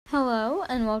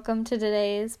and welcome to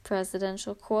today's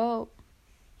presidential quote.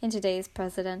 In today's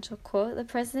presidential quote, the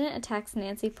president attacks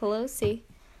Nancy Pelosi.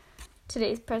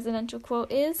 Today's presidential quote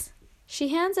is, "She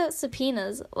hands out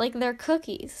subpoenas like they're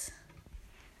cookies."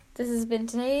 This has been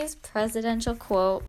today's presidential quote.